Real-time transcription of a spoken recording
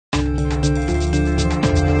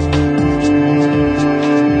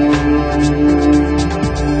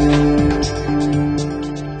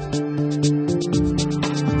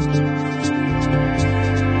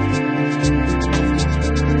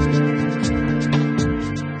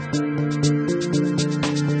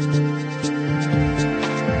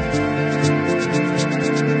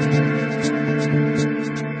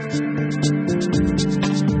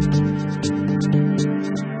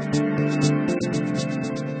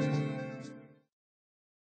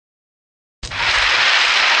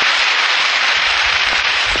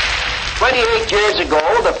years ago,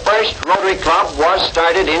 the first Rotary Club was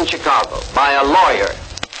started in Chicago by a lawyer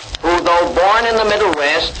who, though born in the Middle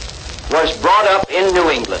West, was brought up in New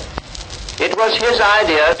England. It was his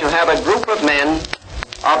idea to have a group of men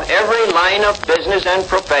of every line of business and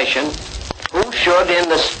profession who should, in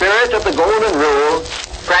the spirit of the Golden Rule,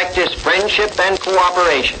 practice friendship and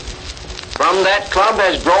cooperation. From that club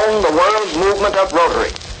has grown the world movement of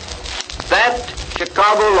Rotary. That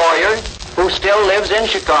Chicago lawyer, who still lives in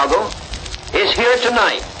Chicago, is here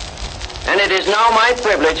tonight, and it is now my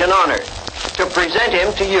privilege and honor to present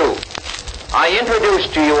him to you. I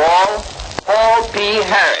introduce to you all Paul P.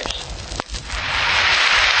 Harris.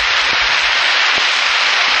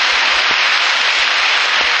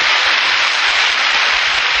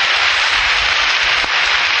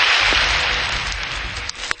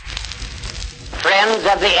 Friends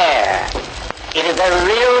of the air, it is a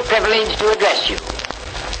real privilege to address you.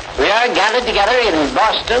 We are gathered together in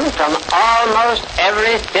Boston from almost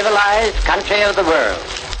every civilized country of the world.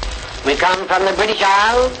 We come from the British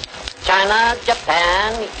Isles, China,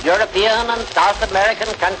 Japan, European and South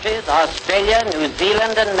American countries, Australia, New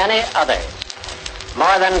Zealand, and many others.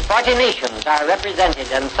 More than 40 nations are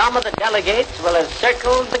represented, and some of the delegates will have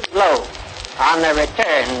circled the globe on their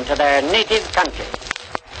return to their native country.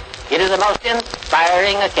 It is a most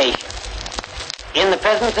inspiring occasion. In the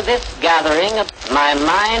presence of this gathering, my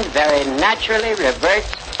mind very naturally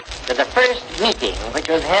reverts to the first meeting, which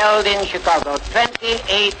was held in Chicago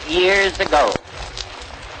 28 years ago.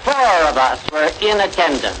 4 of us were in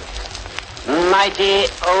attendance. Mighty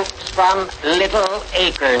oaks from little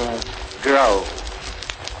acorns grow.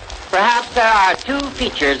 Perhaps there are 2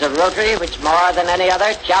 features of Rotary which more than any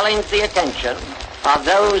other challenge the attention of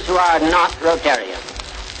those who are not Rotarians.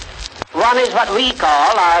 One is what we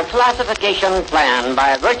call our classification plan,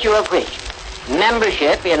 by virtue of which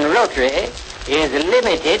membership in Rotary is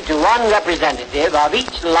limited to 1 representative of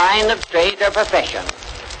each line of trade or profession.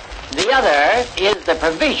 The other is the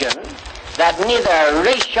provision that neither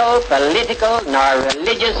racial, political, nor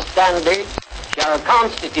religious standards shall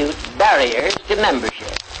constitute barriers to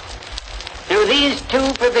membership. Through these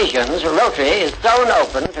 2 provisions, Rotary is thrown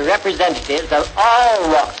open to representatives of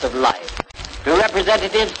all walks of life, to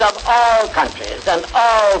representatives of all countries and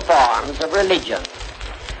all forms of religion.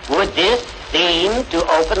 Would this seem to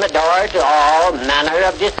open the door to all manner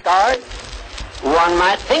of discord? One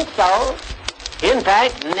might think so. In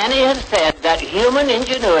fact, many have said that human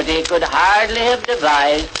ingenuity could hardly have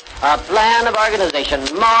devised a plan of organization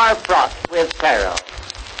more fraught with peril.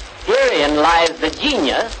 Herein lies the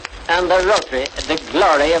genius and the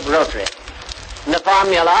glory of Rotary. The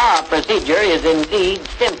formula of procedure is indeed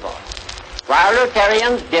simple. While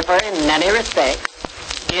Rotarians differ in many respects,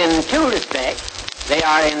 in 2 respects, they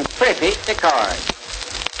are in perfect accord.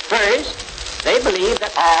 First, they believe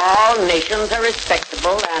that all nations are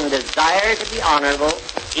respectable and desire to be honorable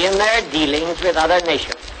in their dealings with other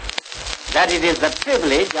nations. That it is the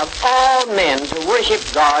privilege of all men to worship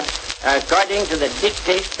God according to the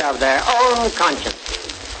dictates of their own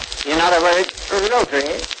consciences. In other words,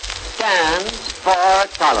 Rotary stands for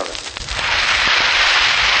tolerance.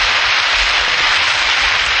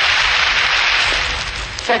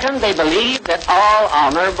 Second, they believe that all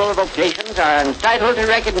honorable vocations are entitled to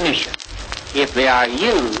recognition if they are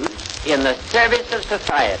used in the service of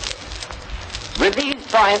society. With these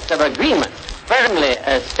points of agreement firmly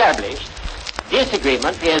established,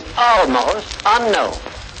 disagreement is almost unknown.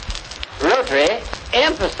 Rotary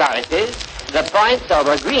emphasizes the points of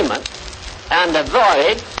agreement and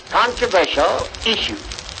avoids controversial issues.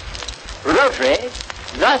 Rotary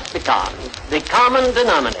thus becomes the common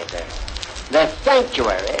denominator, the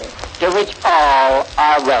sanctuary to which all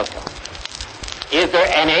are welcome. Is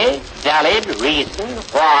there any valid reason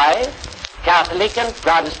why Catholic and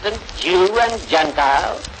Protestant, Jew and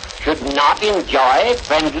Gentile should not enjoy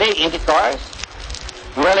friendly intercourse?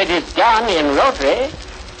 Well, it is done in Rotary.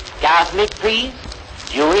 Catholic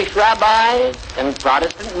priests, Jewish rabbis, and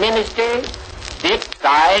Protestant ministers sit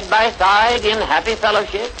side by side in happy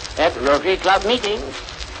fellowship at Rotary Club meetings.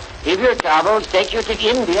 If your travels take you to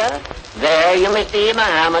India, there you may see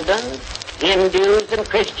Mohammedans, Hindus, and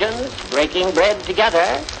Christians breaking bread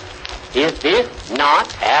together. Is this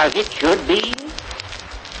not as it should be?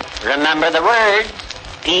 Remember the words,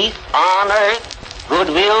 peace on earth,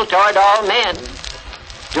 goodwill toward all men.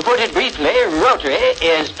 To put it briefly, Rotary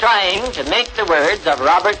is trying to make the words of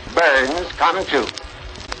Robert Burns come true.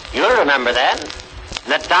 You'll remember then,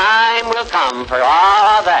 the time will come for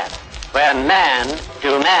all that, when man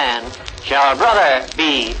to man shall brother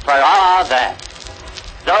be for all that.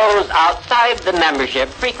 Those outside the membership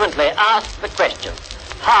frequently ask the question,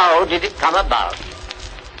 how did it come about?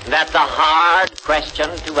 That's a hard question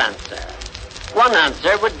to answer. One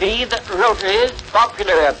answer would be that Rotary's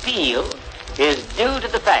popular appeal is due to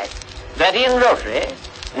the fact that in Rotary,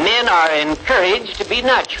 men are encouraged to be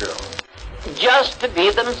natural, just to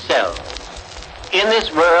be themselves. In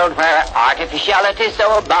this world where artificiality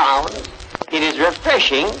so abounds, it is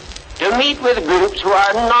refreshing to meet with groups who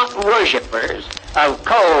are not worshippers of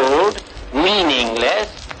cold, meaningless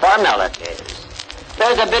formalities.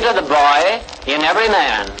 There's a bit of the boy in every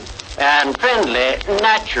man, and friendly,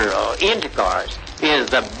 natural intercourse is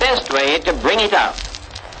the best way to bring it out.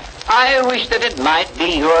 I wish that it might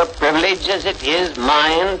be your privilege, as it is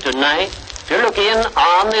mine tonight, to look in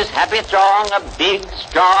on this happy throng of big,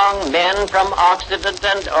 strong men from Occident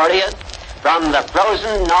and Orient, from the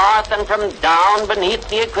frozen north and from down beneath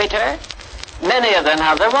the equator. Many of them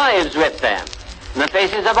have their wives with them. The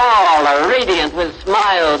faces of all are radiant with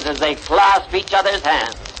smiles as they clasp each other's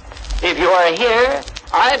hands. If you are here,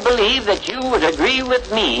 I believe that you would agree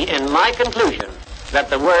with me in my conclusion that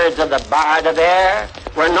the words of the Bard of Air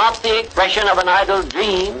were not the expression of an idle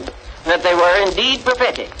dream, that they were indeed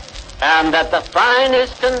prophetic, and that the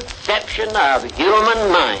finest conception of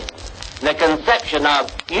human mind, the conception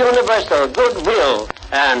of universal goodwill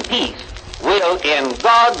and peace, will in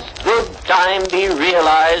God's good time be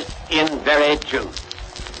realized in very truth.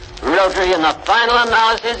 Rotary, in the final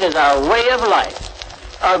analysis, is a way of life,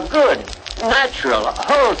 a good, natural,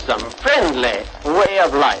 wholesome, friendly way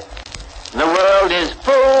of life. The world is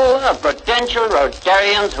full of potential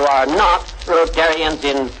Rotarians who are not Rotarians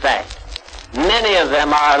in fact. Many of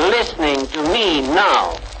them are listening to me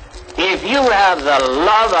now. If you have the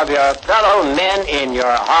love of your fellow men in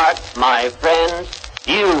your heart, my friends,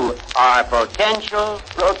 you are potential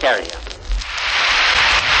Rotarians.